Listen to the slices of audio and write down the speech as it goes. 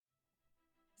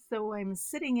So I'm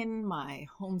sitting in my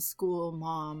homeschool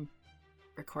mom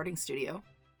recording studio,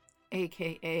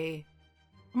 aka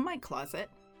my closet,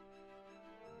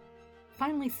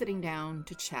 finally sitting down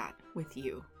to chat with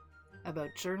you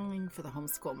about journaling for the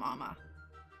homeschool mama.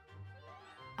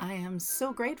 I am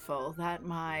so grateful that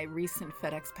my recent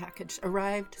FedEx package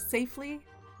arrived safely,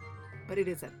 but it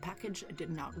is a package I did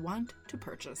not want to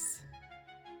purchase.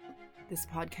 This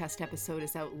podcast episode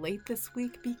is out late this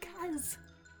week because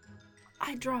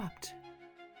I dropped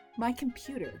my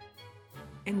computer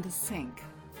in the sink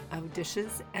of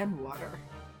dishes and water.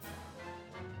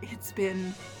 It's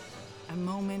been a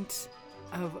moment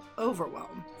of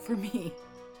overwhelm for me,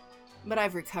 but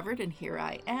I've recovered and here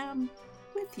I am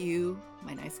with you,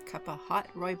 my nice cup of hot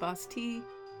rooibos tea,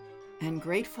 and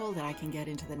grateful that I can get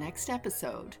into the next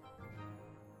episode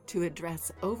to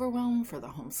address overwhelm for the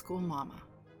homeschool mama.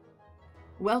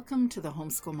 Welcome to the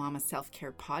Homeschool Mama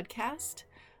Self-Care Podcast.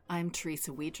 I'm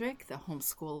Teresa Wiedrich, the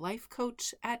homeschool life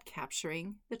coach at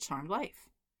Capturing the Charmed Life.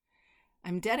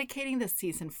 I'm dedicating the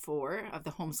season 4 of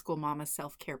the Homeschool Mama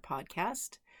Self-Care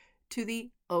Podcast to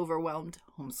the overwhelmed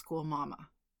homeschool mama,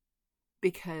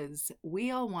 because we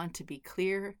all want to be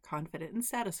clear, confident, and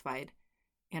satisfied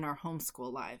in our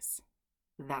homeschool lives.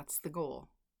 That's the goal.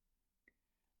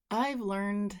 I've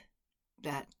learned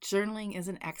that journaling is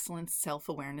an excellent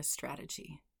self-awareness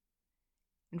strategy.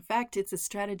 In fact, it's a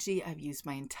strategy I've used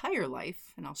my entire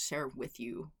life, and I'll share with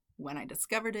you when I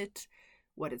discovered it,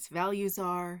 what its values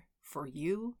are for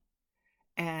you,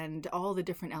 and all the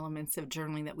different elements of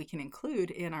journaling that we can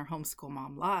include in our homeschool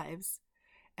mom lives,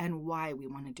 and why we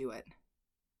want to do it.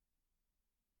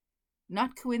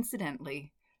 Not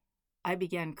coincidentally, I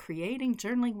began creating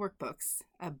journaling workbooks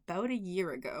about a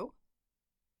year ago.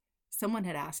 Someone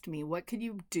had asked me, what could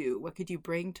you do? What could you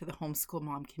bring to the homeschool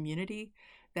mom community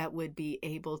that would be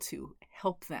able to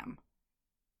help them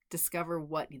discover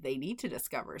what they need to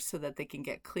discover so that they can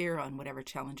get clear on whatever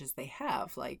challenges they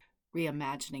have, like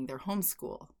reimagining their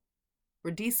homeschool,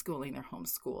 or deschooling their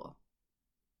homeschool,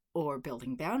 or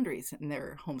building boundaries in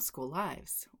their homeschool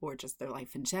lives, or just their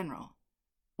life in general,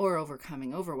 or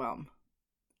overcoming overwhelm.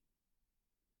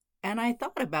 And I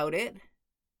thought about it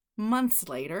months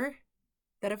later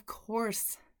that of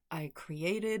course I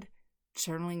created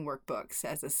journaling workbooks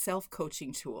as a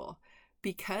self-coaching tool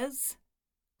because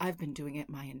I've been doing it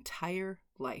my entire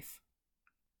life.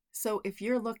 So if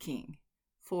you're looking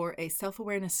for a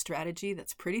self-awareness strategy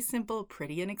that's pretty simple,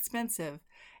 pretty inexpensive,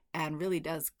 and really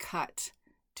does cut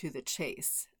to the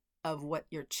chase of what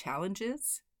your challenge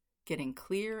is, getting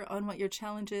clear on what your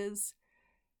challenge is,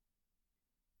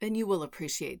 then you will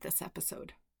appreciate this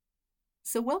episode.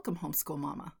 So welcome, homeschool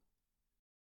mama.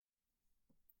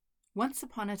 Once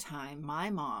upon a time, my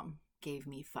mom gave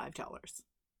me $5.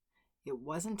 It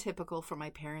wasn't typical for my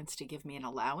parents to give me an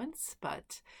allowance,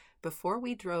 but before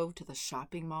we drove to the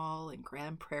shopping mall in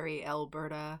Grand Prairie,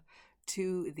 Alberta,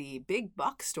 to the big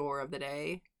box store of the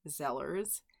day,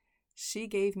 Zellers, she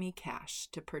gave me cash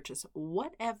to purchase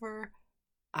whatever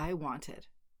I wanted.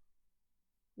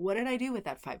 What did I do with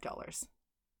that $5?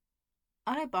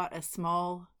 I bought a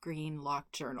small green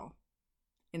locked journal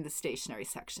in the stationery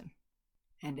section.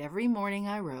 And every morning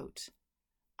I wrote,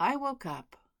 I woke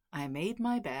up, I made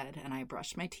my bed, and I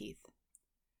brushed my teeth.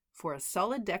 For a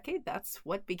solid decade, that's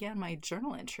what began my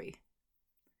journal entry.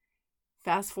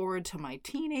 Fast forward to my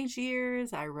teenage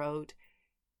years, I wrote,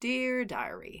 Dear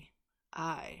Diary,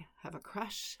 I have a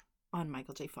crush on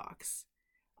Michael J. Fox.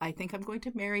 I think I'm going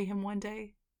to marry him one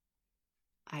day.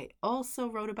 I also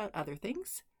wrote about other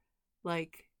things,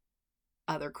 like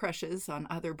other crushes on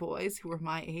other boys who were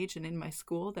my age and in my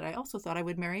school that I also thought I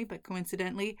would marry, but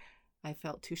coincidentally, I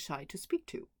felt too shy to speak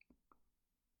to.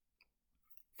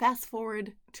 Fast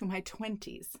forward to my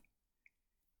 20s.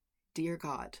 Dear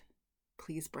God,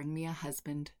 please bring me a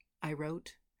husband, I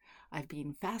wrote. I've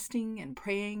been fasting and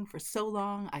praying for so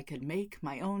long I could make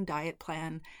my own diet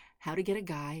plan, how to get a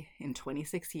guy in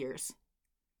 26 years.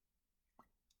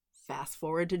 Fast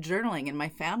forward to journaling in my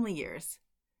family years.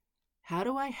 How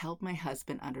do I help my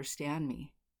husband understand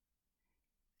me?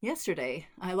 Yesterday,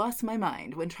 I lost my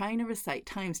mind when trying to recite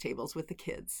times tables with the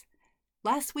kids.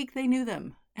 Last week they knew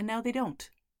them, and now they don't.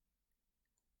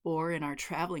 Or in our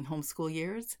traveling homeschool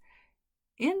years,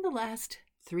 in the last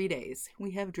 3 days,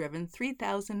 we have driven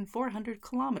 3,400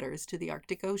 kilometers to the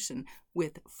Arctic Ocean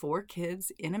with 4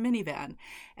 kids in a minivan,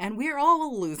 and we're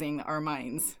all losing our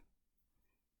minds.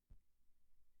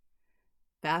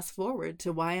 Fast forward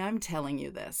to why I'm telling you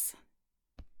this.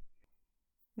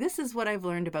 This is what I've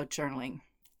learned about journaling.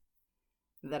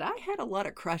 That I had a lot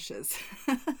of crushes.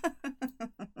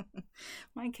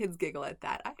 My kids giggle at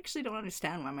that. I actually don't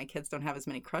understand why my kids don't have as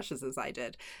many crushes as I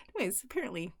did. Anyways,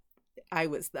 apparently I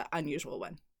was the unusual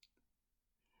one.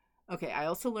 Okay, I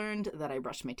also learned that I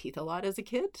brushed my teeth a lot as a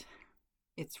kid.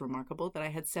 It's remarkable that I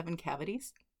had 7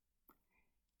 cavities.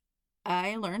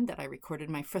 I learned that I recorded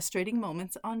my frustrating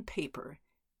moments on paper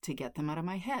to get them out of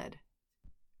my head.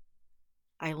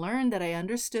 I learned that I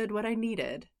understood what I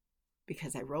needed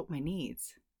because I wrote my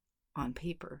needs on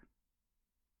paper.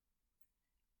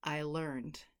 I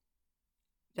learned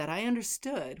that I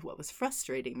understood what was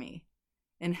frustrating me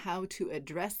and how to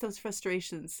address those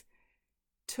frustrations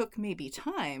took maybe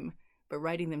time, but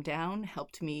writing them down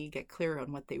helped me get clear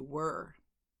on what they were.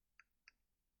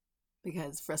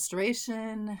 Because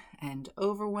frustration and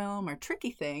overwhelm are tricky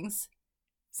things.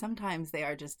 Sometimes they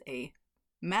are just a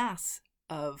mass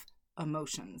of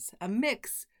emotions, a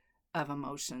mix of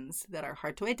emotions that are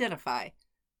hard to identify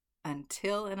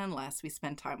until and unless we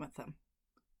spend time with them.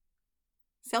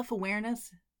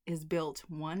 Self-awareness is built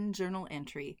one journal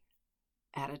entry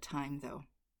at a time, though.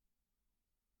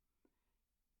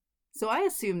 So I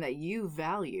assume that you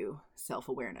value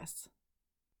self-awareness.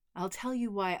 I'll tell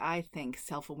you why I think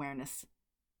self-awareness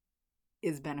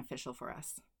is beneficial for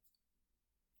us.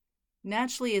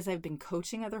 Naturally, as I've been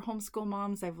coaching other homeschool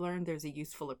moms, I've learned there's a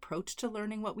useful approach to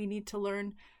learning what we need to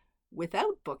learn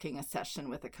without booking a session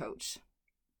with a coach.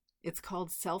 It's called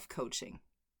self-coaching.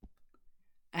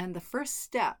 And the first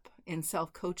step in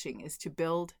self-coaching is to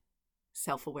build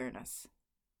self-awareness.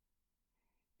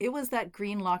 It was that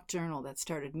green lock journal that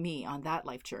started me on that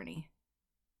life journey.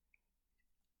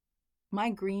 My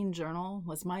green journal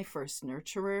was my first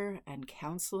nurturer and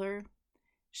counselor.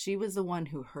 She was the one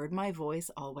who heard my voice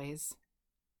always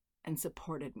and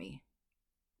supported me.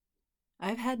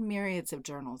 I've had myriads of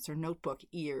journals or notebook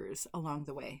ears along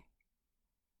the way.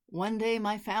 One day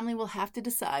my family will have to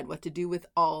decide what to do with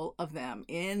all of them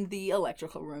in the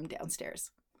electrical room downstairs.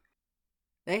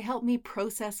 They helped me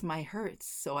process my hurts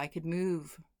so I could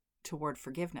move toward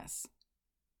forgiveness.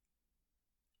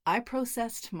 I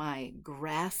processed my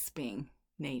grasping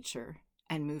nature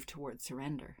and moved toward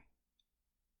surrender.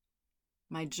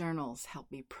 My journals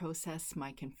helped me process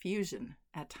my confusion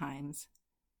at times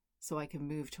so I could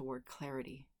move toward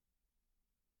clarity.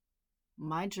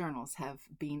 My journals have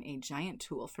been a giant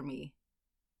tool for me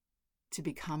to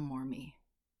become more me.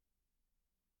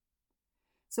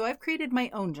 So I've created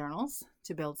my own journals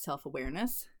to build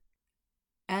self-awareness,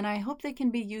 and I hope they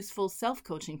can be useful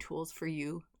self-coaching tools for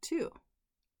you too.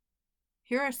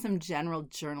 Here are some general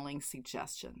journaling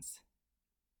suggestions.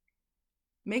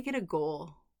 Make it a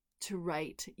goal to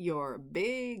write your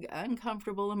big,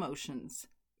 uncomfortable emotions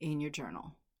in your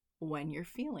journal when you're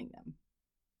feeling them.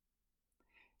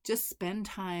 Just spend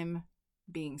time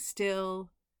being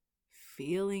still,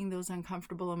 feeling those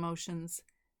uncomfortable emotions,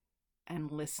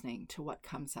 and listening to what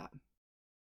comes up.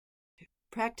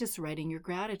 Practice writing your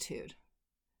gratitude.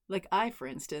 Like I, for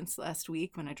instance, last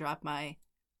week when I dropped my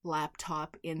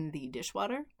laptop in the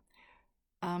dishwater,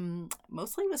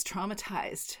 mostly was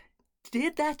traumatized.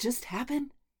 Did that just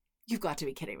happen? You've got to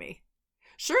be kidding me.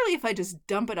 Surely if I just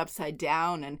dump it upside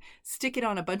down and stick it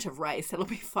on a bunch of rice, it'll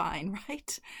be fine,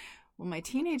 right? Well, my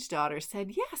teenage daughter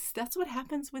said, yes, that's what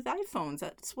happens with iPhones.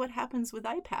 That's what happens with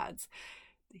iPads.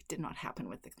 It did not happen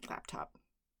with the laptop.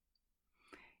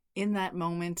 In that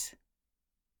moment,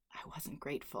 I wasn't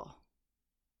grateful.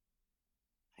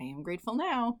 I am grateful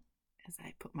now as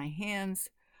I put my hands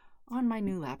on my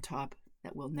new laptop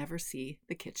that will never see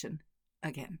the kitchen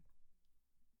again.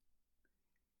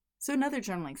 So another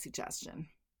journaling suggestion.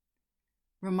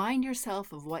 Remind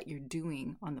yourself of what you're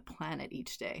doing on the planet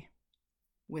each day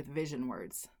with vision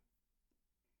words.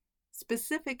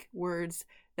 Specific words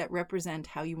that represent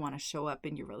how you want to show up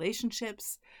in your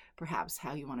relationships, perhaps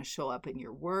how you want to show up in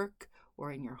your work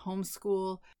or in your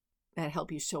homeschool, that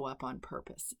help you show up on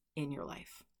purpose in your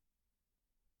life.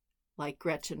 Like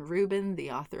Gretchen Rubin,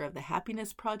 the author of The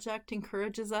Happiness Project,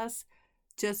 encourages us,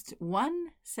 just one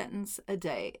sentence a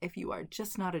day if you are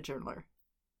just not a journaler.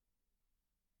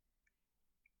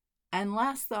 And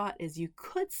last thought is you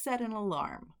could set an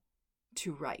alarm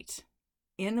to write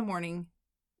in the morning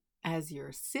as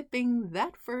you're sipping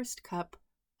that first cup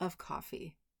of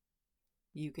coffee.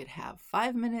 You could have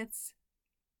 5 minutes,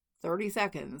 30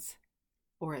 seconds,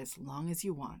 or as long as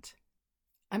you want.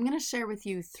 I'm going to share with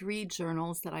you 3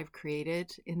 journals that I've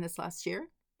created in this last year.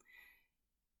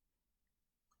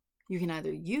 You can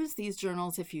either use these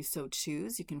journals if you so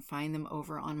choose. You can find them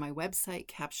over on my website,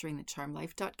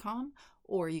 capturingthecharmlife.com,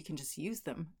 or you can just use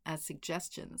them as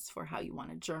suggestions for how you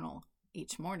want to journal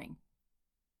each morning.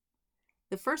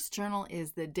 The first journal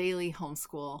is the Daily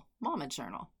Homeschool Mama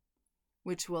Journal.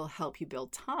 which will help you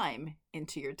build time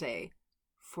into your day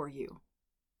for you.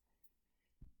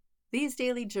 These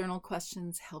daily journal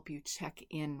questions help you check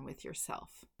in with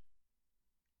yourself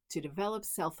to develop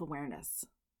self-awareness.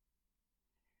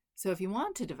 So if you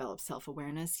want to develop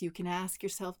self-awareness, you can ask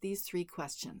yourself these 3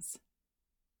 questions.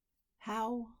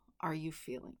 How are you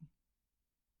feeling?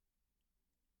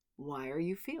 Why are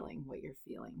you feeling what you're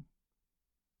feeling?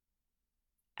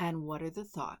 And what are the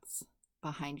thoughts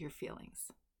behind your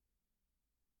feelings?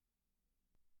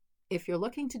 If you're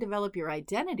looking to develop your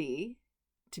identity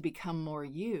to become more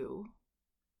you,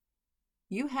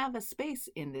 you have a space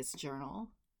in this journal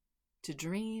to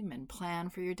dream and plan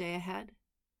for your day ahead,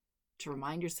 to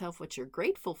remind yourself what you're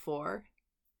grateful for,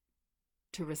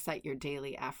 to recite your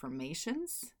daily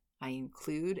affirmations. I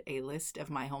include a list of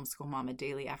my Homeschool Mama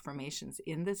daily affirmations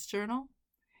in this journal.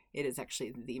 It is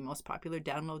actually the most popular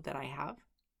download that I have.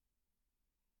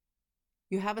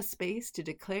 You have a space to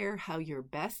declare how your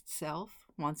best self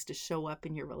wants to show up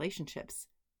in your relationships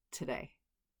today.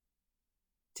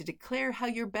 To declare how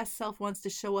your best self wants to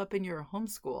show up in your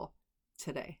homeschool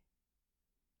today.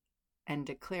 And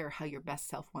declare how your best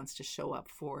self wants to show up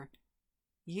for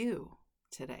you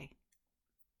today.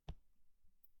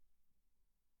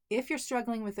 If you're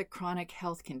struggling with a chronic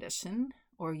health condition,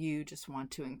 or you just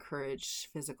want to encourage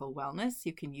physical wellness,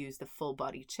 you can use the full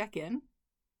body check-in.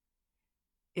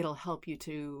 It'll help you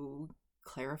to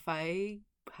clarify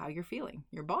how you're feeling,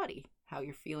 your body, how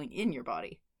you're feeling in your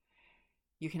body.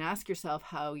 You can ask yourself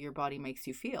how your body makes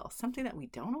you feel, something that we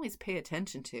don't always pay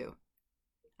attention to.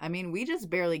 I mean, we just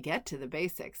barely get to the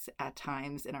basics at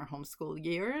times in our homeschool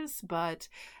years, but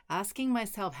asking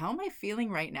myself, how am I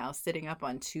feeling right now sitting up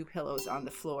on 2 pillows on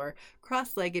the floor,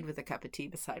 cross-legged with a cup of tea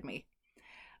beside me?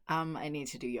 I need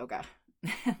to do yoga.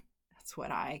 That's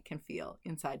what I can feel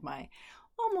inside my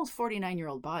almost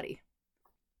 49-year-old body.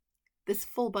 This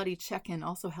full body check-in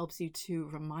also helps you to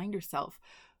remind yourself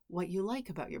what you like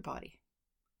about your body.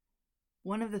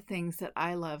 One of the things that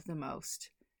I love the most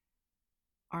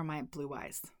are my blue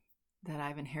eyes that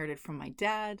I've inherited from my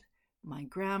dad, my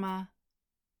grandma.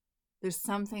 There's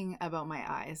something about my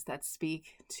eyes that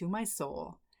speak to my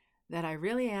soul that I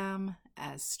really am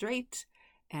as straight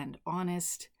and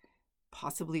honest,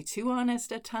 possibly too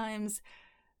honest at times,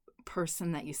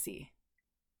 person that you see.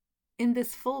 In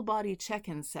this full body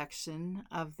check-in section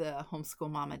of the Homeschool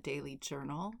Mama Daily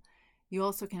Journal, you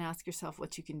also can ask yourself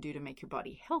what you can do to make your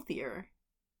body healthier.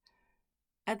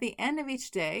 At the end of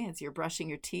each day, as you're brushing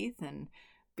your teeth and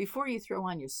before you throw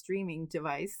on your streaming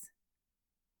device,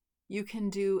 you can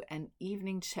do an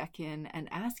evening check-in and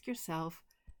ask yourself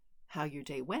how your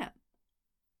day went,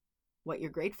 what you're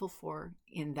grateful for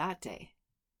in that day,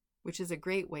 which is a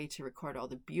great way to record all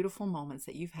the beautiful moments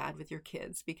that you've had with your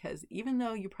kids, because even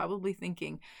though you're probably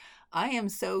thinking, I am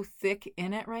so thick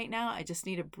in it right now, I just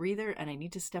need a breather and I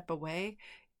need to step away,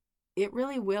 it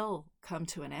really will come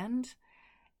to an end.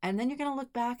 And then you're going to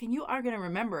look back and you are going to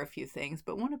remember a few things,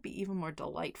 but won't it be even more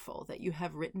delightful that you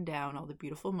have written down all the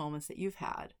beautiful moments that you've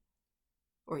had?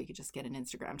 Or you could just get an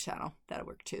Instagram channel. That'll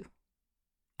work too.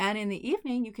 And in the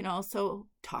evening, you can also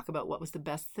talk about what was the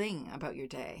best thing about your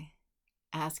day.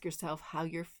 Ask yourself how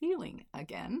you're feeling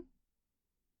again,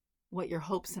 what your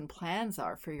hopes and plans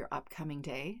are for your upcoming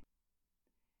day.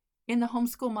 In the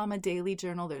Homeschool Mama Daily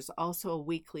Journal, there's also a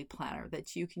weekly planner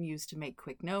that you can use to make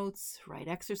quick notes, write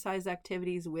exercise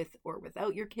activities with or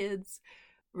without your kids,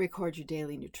 record your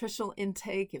daily nutritional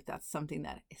intake if that's something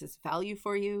that has value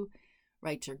for you,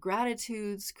 write your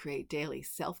gratitudes, create daily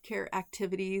self-care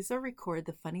activities, or record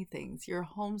the funny things your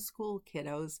homeschool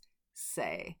kiddos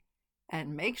say.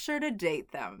 And make sure to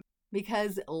date them,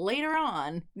 because later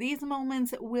on, these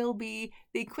moments will be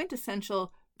the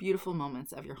quintessential beautiful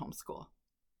moments of your homeschool.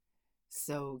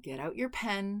 So get out your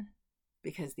pen,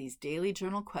 because these daily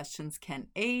journal questions can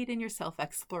aid in your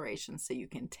self-exploration so you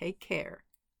can take care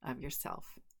of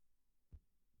yourself.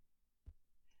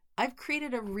 I've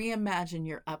created a Reimagine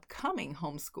Your Upcoming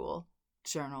Homeschool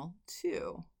journal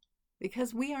too.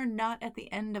 Because we are not at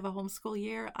the end of a homeschool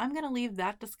year, I'm going to leave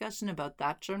that discussion about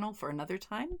that journal for another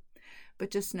time,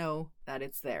 but just know that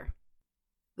it's there.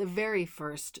 The very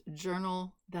first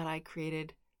journal that I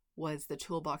created was the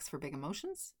Toolbox for Big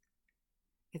Emotions.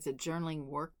 It's a journaling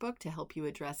workbook to help you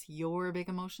address your big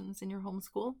emotions in your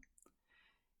homeschool.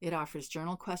 It offers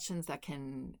journal questions that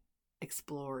can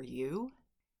explore you,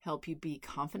 help you be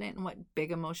confident in what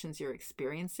big emotions you're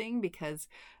experiencing, because,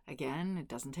 again, it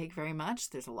doesn't take very much.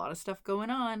 There's a lot of stuff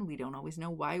going on. We don't always know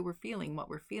why we're feeling what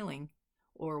we're feeling,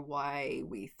 or why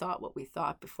we thought what we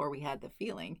thought before we had the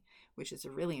feeling, which is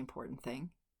a really important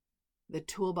thing. The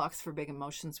Toolbox for Big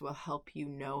Emotions will help you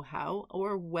know how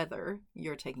or whether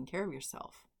you're taking care of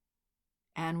yourself.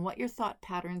 and what your thought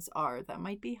patterns are that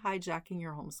might be hijacking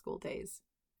your homeschool days.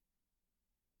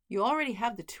 You already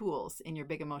have the tools in your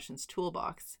Big Emotions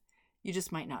toolbox. You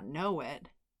just might not know it.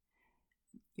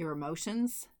 Your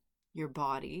emotions, your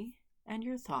body, and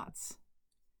your thoughts.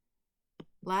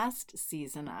 Last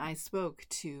season, I spoke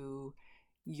to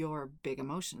your big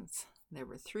emotions. There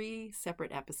were 3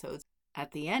 separate episodes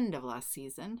at the end of last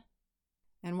season,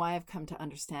 and why I've come to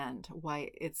understand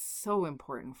why it's so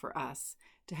important for us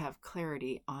to have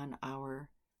clarity on our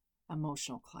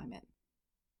emotional climate.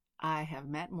 I have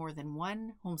met more than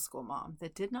one homeschool mom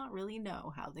that did not really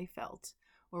know how they felt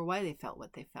or why they felt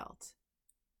what they felt.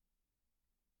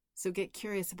 So get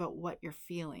curious about what you're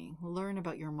feeling. Learn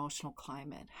about your emotional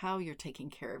climate, how you're taking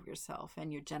care of yourself,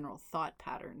 and your general thought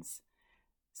patterns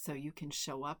so you can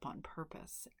show up on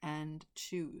purpose and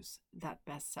choose that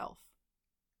best self.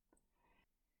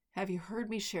 Have you heard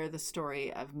me share the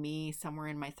story of me somewhere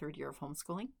in my 3rd year of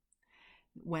homeschooling?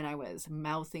 When I was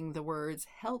mouthing the words,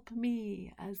 "Help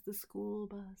me," as the school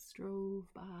bus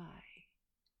drove by.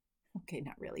 Okay,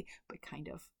 not really, but kind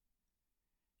of.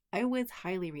 I was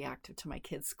highly reactive to my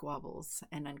kids' squabbles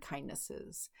and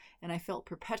unkindnesses, and I felt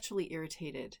perpetually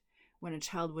irritated when a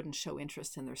child wouldn't show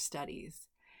interest in their studies.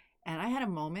 And I had a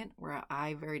moment where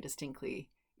I very distinctly,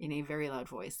 in a very loud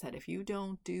voice, said, "If you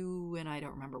don't do," and I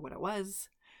don't remember what it was,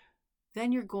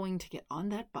 "then you're going to get on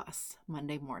that bus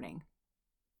Monday morning."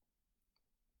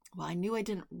 Well, I knew I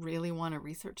didn't really want to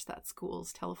research that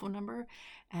school's telephone number.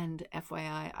 And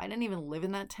FYI, I didn't even live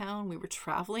in that town. We were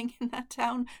traveling in that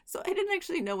town. So I didn't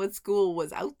actually know what school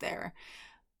was out there.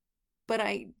 But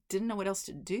I didn't know what else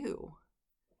to do.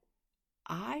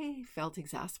 I felt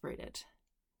exasperated.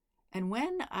 And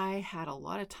when I had a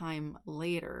lot of time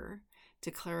later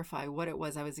to clarify what it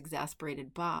was I was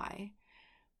exasperated by,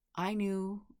 I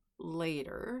knew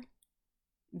later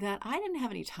that I didn't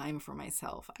have any time for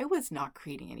myself. I was not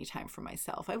creating any time for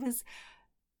myself. I was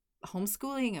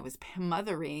homeschooling, I was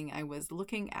mothering, I was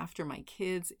looking after my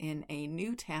kids in a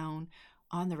new town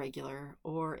on the regular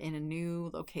or in a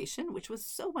new location, which was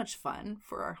so much fun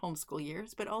for our homeschool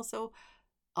years, but also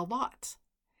a lot.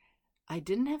 I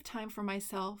didn't have time for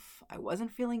myself. I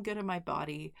wasn't feeling good in my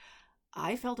body.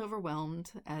 I felt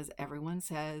overwhelmed, as everyone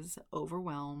says,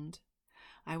 overwhelmed.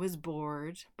 I was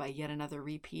bored by yet another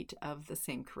repeat of the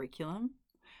same curriculum.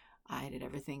 I did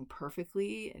everything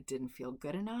perfectly. It didn't feel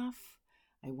good enough.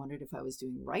 I wondered if I was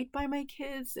doing right by my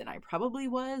kids, and I probably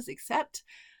was, except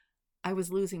I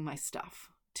was losing my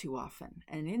stuff too often.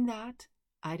 And in that,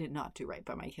 I did not do right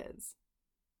by my kids.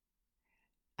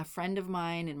 A friend of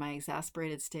mine in my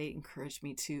exasperated state encouraged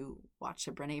me to watch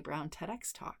a Brené Brown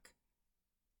TEDx talk.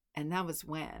 And that was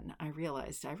when I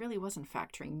realized I really wasn't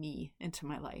factoring me into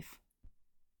my life.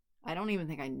 I don't even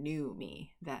think I knew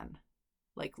me then.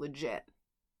 Like legit.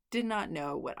 Did not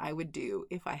know what I would do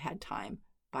if I had time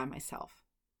by myself.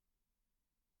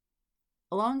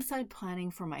 Alongside planning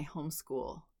for my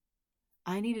homeschool,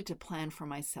 I needed to plan for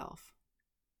myself.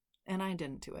 And I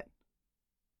didn't do it.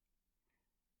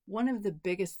 One of the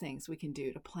biggest things we can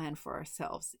do to plan for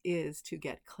ourselves is to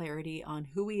get clarity on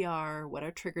who we are, what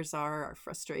our triggers are, our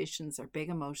frustrations, our big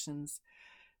emotions.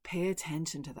 Pay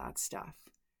attention to that stuff.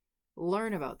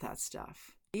 Learn about that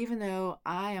stuff. Even though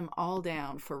I am all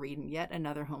down for reading yet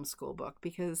another homeschool book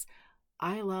because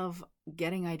I love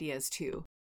getting ideas too.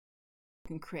 You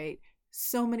can create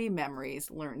so many memories,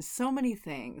 learn so many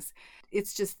things.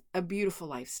 It's just a beautiful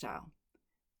lifestyle.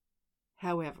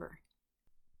 However,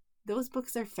 those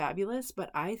books are fabulous, but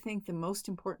I think the most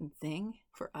important thing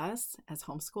for us as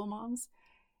homeschool moms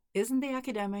isn't the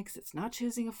academics. It's not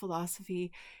choosing a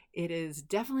philosophy. It is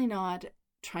definitely not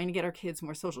trying to get our kids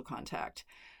more social contact.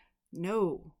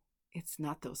 No, it's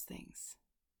not those things.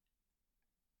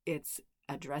 It's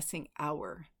addressing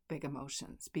our big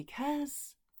emotions,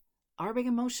 because our big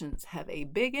emotions have a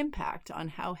big impact on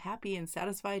how happy and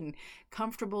satisfied and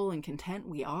comfortable and content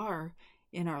we are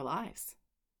in our lives.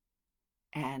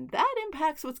 And that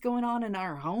impacts what's going on in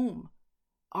our home.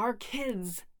 Our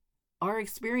kids are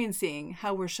experiencing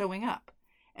how we're showing up,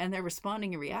 and they're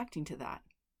responding and reacting to that.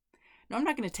 Now, I'm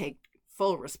not going to take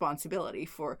full responsibility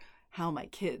for how my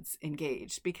kids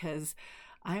engage, because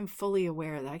I'm fully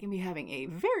aware that I can be having a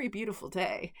very beautiful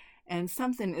day and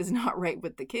something is not right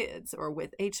with the kids or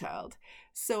with a child.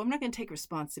 So I'm not going to take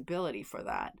responsibility for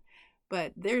that.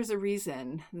 But there's a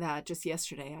reason that just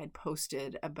yesterday I'd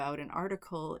posted about an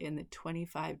article in the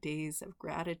 25 Days of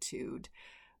Gratitude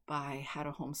by How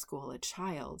to Homeschool a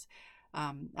Child.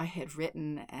 I had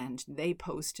written and they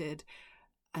posted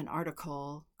an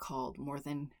article called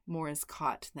More is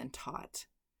Caught Than Taught,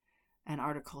 an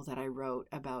article that I wrote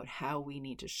about how we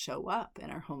need to show up in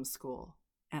our homeschool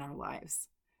and our lives,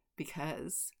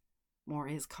 because more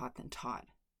is caught than taught.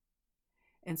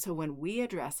 And so when we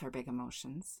address our big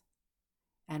emotions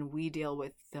and we deal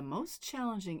with the most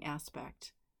challenging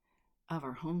aspect of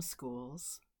our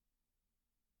homeschools,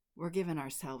 we're giving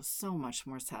ourselves so much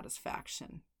more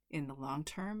satisfaction in the long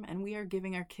term, and we are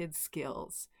giving our kids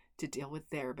skills to deal with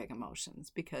their big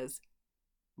emotions because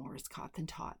more is caught than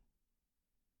taught.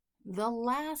 The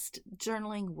last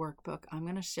journaling workbook I'm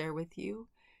going to share with you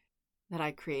that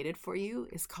I created for you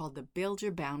is called the Build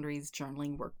Your Boundaries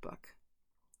Journaling Workbook.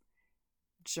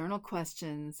 Journal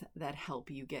questions that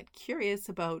help you get curious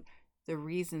about the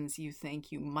reasons you think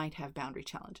you might have boundary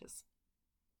challenges.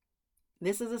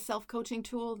 This is a self-coaching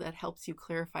tool that helps you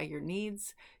clarify your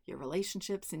needs, your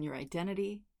relationships, and your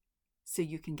identity so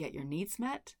you can get your needs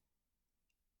met,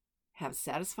 have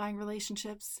satisfying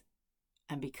relationships,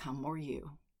 and become more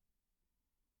you.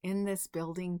 In this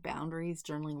Building Boundaries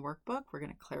Journaling Workbook, we're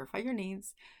going to clarify your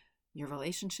needs, your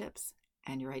relationships,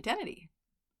 and your identity.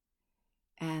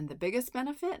 And the biggest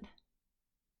benefit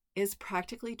is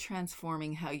practically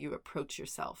transforming how you approach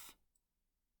yourself,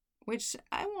 which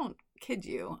I won't kid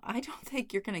you. I don't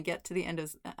think you're going to get to the end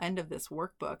of this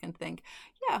workbook and think,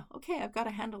 yeah, okay, I've got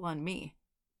a handle on me.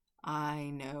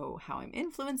 I know how I'm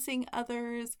influencing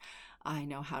others. I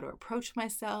know how to approach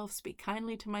myself, speak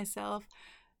kindly to myself.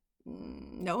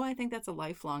 No, I think that's a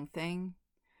lifelong thing.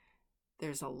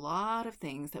 There's a lot of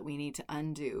things that we need to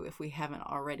undo if we haven't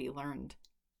already learned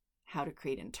how to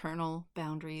create internal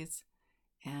boundaries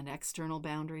and external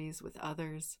boundaries with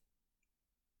others.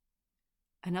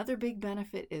 Another big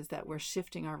benefit is that we're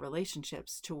shifting our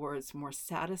relationships towards more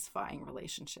satisfying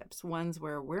relationships, ones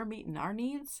where we're meeting our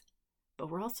needs, but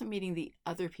we're also meeting the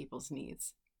other people's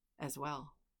needs as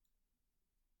well.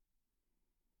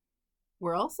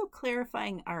 We're also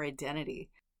clarifying our identity.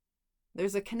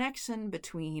 There's a connection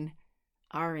between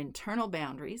our internal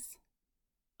boundaries,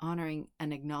 honoring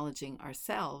and acknowledging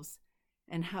ourselves,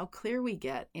 and how clear we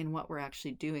get in what we're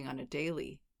actually doing on a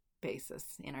daily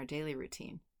basis, in our daily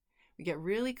routine. We get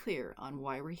really clear on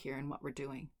why we're here and what we're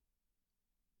doing.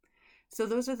 So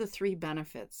those are the 3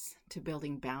 benefits to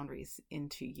building boundaries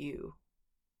into you.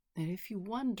 And if you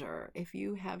wonder if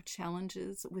you have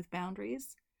challenges with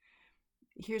boundaries,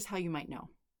 here's how you might know.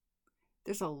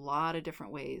 There's a lot of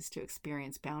different ways to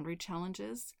experience boundary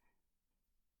challenges,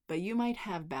 but you might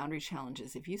have boundary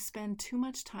challenges if you spend too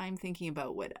much time thinking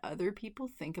about what other people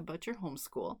think about your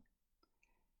homeschool,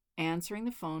 answering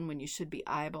the phone when you should be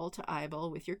eyeball to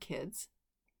eyeball with your kids,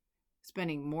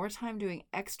 spending more time doing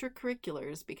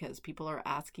extracurriculars because people are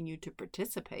asking you to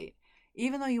participate,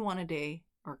 even though you want a day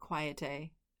or quiet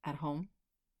day at home.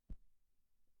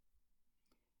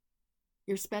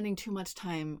 You're spending too much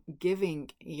time giving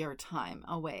your time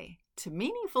away to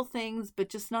meaningful things, but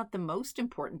just not the most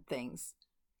important things.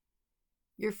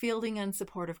 You're fielding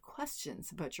unsupportive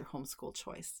questions about your homeschool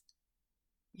choice.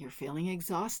 You're feeling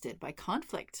exhausted by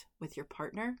conflict with your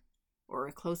partner or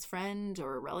a close friend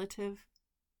or a relative.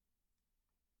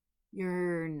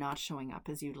 You're not showing up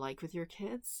as you'd like with your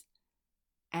kids,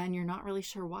 and you're not really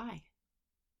sure why.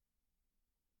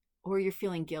 Or you're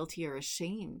feeling guilty or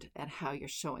ashamed at how you're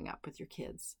showing up with your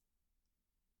kids.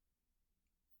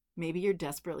 Maybe you're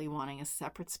desperately wanting a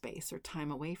separate space or time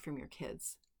away from your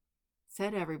kids.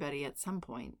 Said everybody at some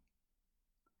point.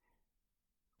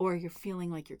 Or you're feeling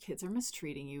like your kids are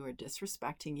mistreating you or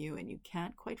disrespecting you, and you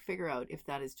can't quite figure out if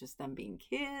that is just them being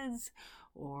kids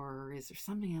or is there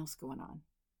something else going on.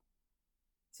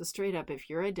 So straight up, if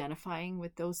you're identifying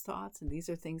with those thoughts and these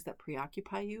are things that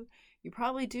preoccupy you, you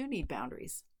probably do need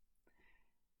boundaries.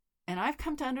 And I've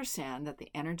come to understand that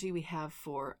the energy we have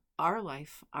for our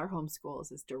life, our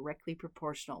homeschools, is directly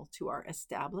proportional to our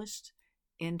established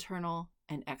internal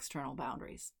and external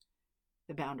boundaries.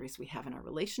 The boundaries we have in our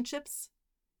relationships,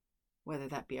 whether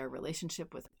that be our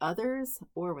relationship with others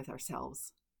or with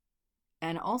ourselves.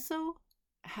 And also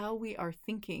how we are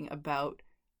thinking about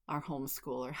our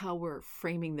homeschool or how we're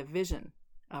framing the vision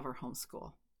of our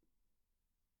homeschool.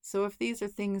 So if these are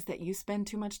things that you spend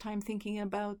too much time thinking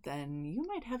about, then you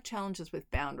might have challenges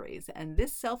with boundaries. And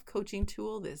this self-coaching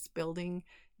tool, this Building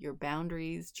Your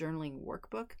Boundaries Journaling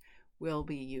Workbook, will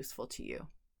be useful to you.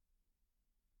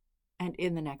 And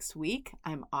in the next week,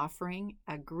 I'm offering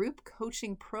a group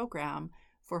coaching program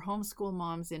for homeschool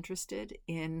moms interested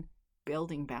in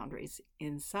building boundaries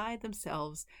inside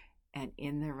themselves and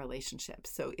in their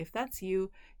relationships. So if that's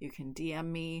you, you can DM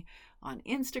me on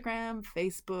Instagram,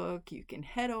 Facebook. You can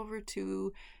head over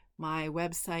to my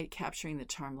website,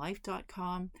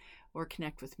 capturingthecharmlife.com, or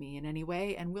connect with me in any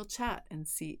way, and we'll chat and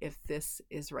see if this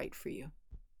is right for you.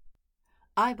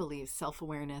 I believe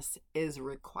self-awareness is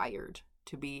required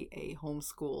to be a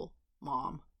homeschool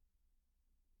mom.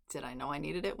 Did I know I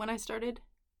needed it when I started?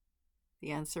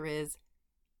 The answer is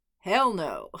hell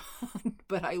no,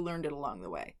 but I learned it along the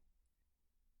way.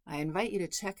 I invite you to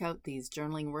check out these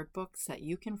journaling workbooks that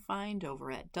you can find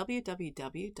over at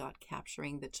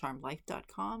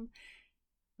www.capturingthecharmedlife.com.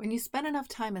 When you spend enough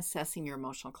time assessing your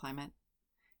emotional climate,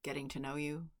 getting to know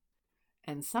you,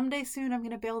 and someday soon I'm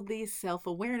going to build the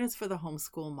Self-Awareness for the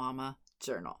Homeschool Mama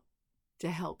journal to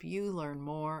help you learn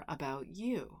more about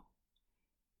you.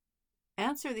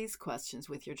 Answer these questions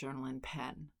with your journal and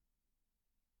pen.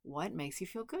 What makes you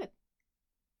feel good?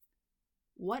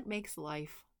 What makes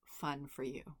life fun for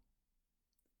you?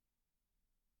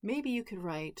 Maybe you could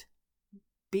write,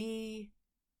 be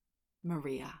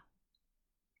Maria,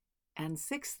 and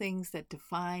 6 things that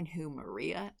define who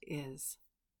Maria is.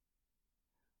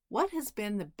 What has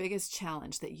been the biggest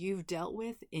challenge that you've dealt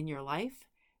with in your life,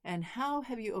 and how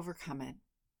have you overcome it?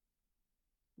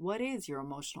 What is your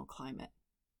emotional climate?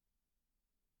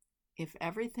 If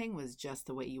everything was just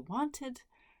the way you wanted,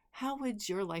 how would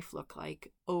your life look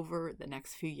like over the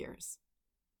next few years?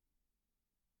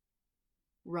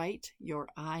 Write your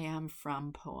I Am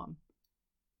From poem.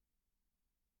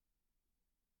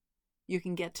 You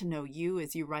can get to know you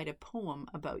as you write a poem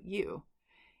about you.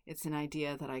 It's an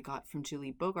idea that I got from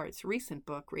Julie Bogart's recent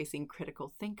book, Raising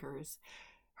Critical Thinkers.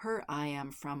 Her I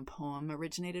Am From poem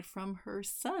originated from her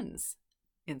son's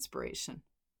inspiration.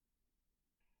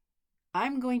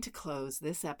 I'm going to close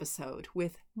this episode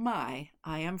with my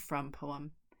I Am From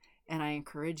poem, and I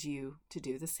encourage you to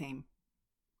do the same.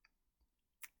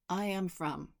 I am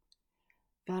from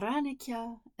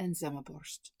Varaniki and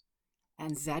Zemaborst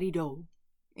and Zarido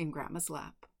in Grandma's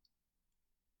lap.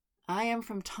 I am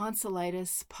from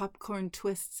tonsillitis, popcorn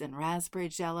twists, and raspberry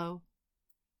jello.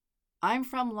 I'm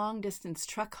from long-distance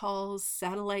truck hauls,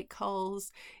 satellite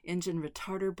calls, engine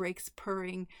retarder brakes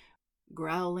purring,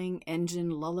 growling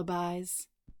engine lullabies.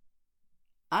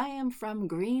 I am from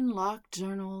green lock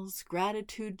journals,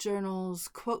 gratitude journals,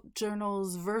 quote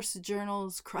journals, verse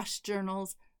journals, crush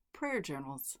journals, prayer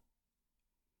journals.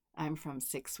 I'm from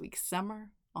 6-week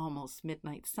summer, almost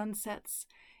midnight sunsets,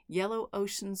 yellow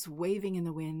oceans waving in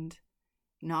the wind,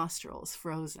 nostrils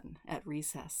frozen at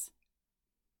recess.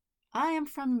 I am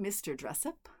from Mr.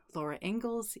 Dressup, Laura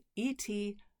Ingalls,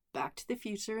 E.T., Back to the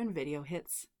Future, and video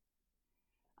hits.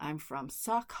 I'm from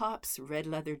sock hops, red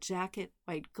leather jacket,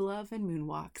 white glove, and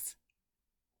moonwalks.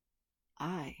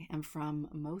 I am from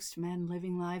most men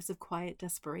living lives of quiet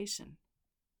desperation.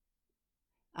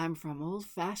 I'm from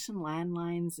old-fashioned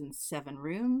landlines in 7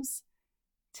 rooms,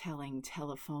 telling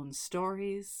telephone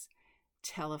stories,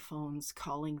 telephones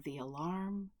calling the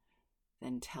alarm,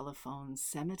 then telephone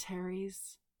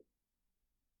cemeteries.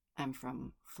 I'm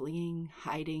from fleeing,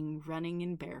 hiding, running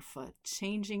in barefoot,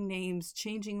 changing names,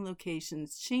 changing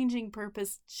locations, changing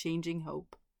purpose, changing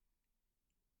hope.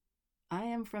 I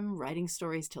am from writing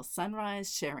stories till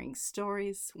sunrise, sharing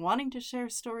stories, wanting to share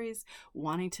stories,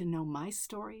 wanting to know my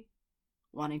story,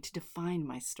 wanting to define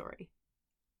my story,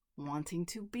 wanting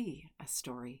to be a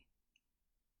story,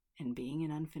 and being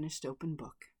an unfinished open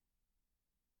book.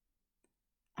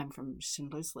 I'm from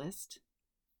Schindler's List,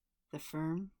 The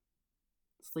Firm,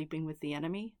 Sleeping with the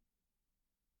Enemy,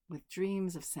 with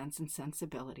dreams of Sense and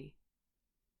Sensibility.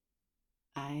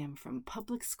 I am from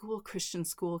public school, Christian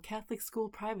school, Catholic school,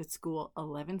 private school,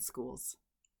 11 schools.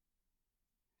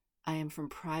 I am from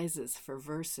prizes for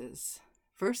verses,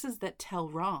 verses that tell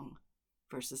wrong,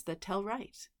 verses that tell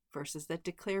right, verses that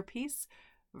declare peace,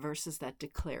 verses that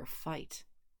declare fight.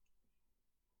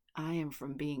 I am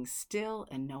from being still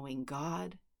and knowing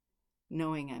God,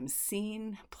 knowing I'm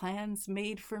seen, plans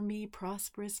made for me,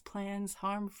 prosperous plans,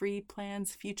 harm-free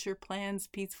plans, future plans,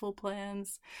 peaceful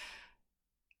plans.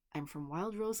 I'm from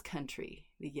Wild Rose Country,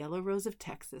 the yellow rose of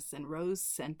Texas, and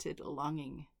rose-scented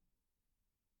longing.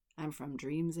 I'm from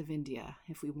dreams of India.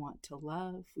 If we want to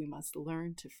love, we must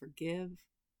learn to forgive.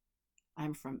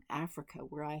 I'm from Africa,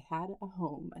 where I had a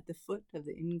home at the foot of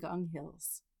the Ngong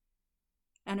Hills,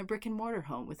 and a brick-and-mortar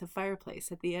home with a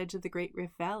fireplace at the edge of the Great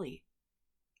Rift Valley,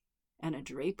 and a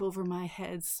drape over my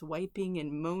head swiping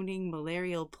and moaning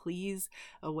malarial pleas,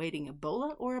 awaiting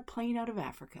Ebola or a plane out of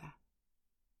Africa.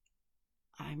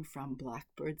 I'm from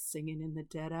blackbird singing in the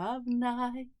dead of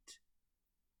night,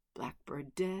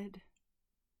 blackbird dead,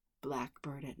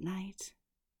 blackbird at night.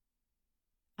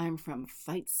 I'm from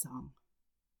fight song,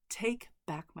 take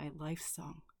back my life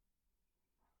song.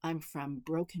 I'm from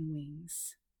broken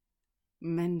wings,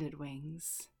 mended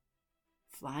wings,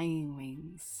 flying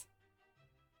wings,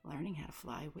 learning how to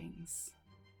fly wings.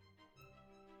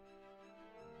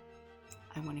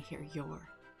 I want to hear your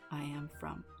I Am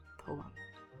From poem.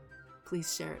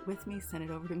 Please share it with me. Send it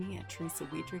over to me at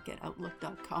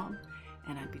teresawedrick@outlook.com.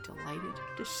 and I'd be delighted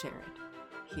to share it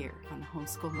here on the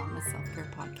Homeschool Mama Self-Care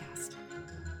Podcast.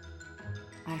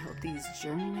 I hope these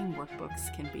journaling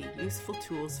workbooks can be useful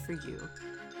tools for you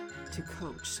to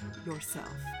coach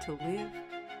yourself to live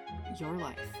your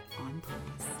life on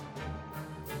purpose.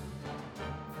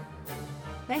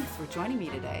 Thanks for joining me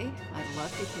today. I'd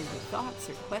love to hear your thoughts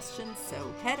or questions,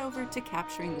 so head over to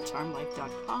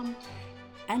capturingthecharmlife.com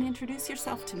and introduce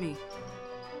yourself to me.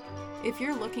 If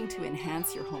you're looking to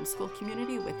enhance your homeschool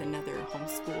community with another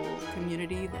homeschool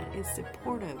community that is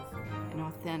supportive and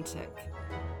authentic,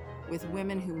 with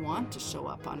women who want to show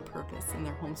up on purpose in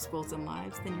their homeschools and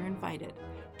lives, then you're invited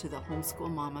to the Homeschool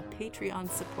Mama Patreon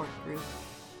support group.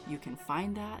 You can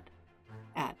find that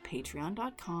at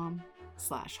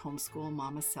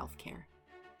patreon.com/homeschoolmamaselfcare.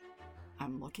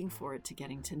 I'm looking forward to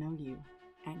getting to know you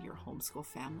and your homeschool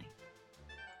family.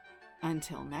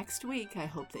 Until next week, I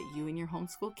hope that you and your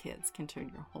homeschool kids can turn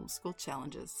your homeschool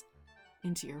challenges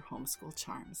into your homeschool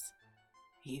charms.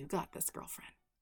 You got this, girlfriend.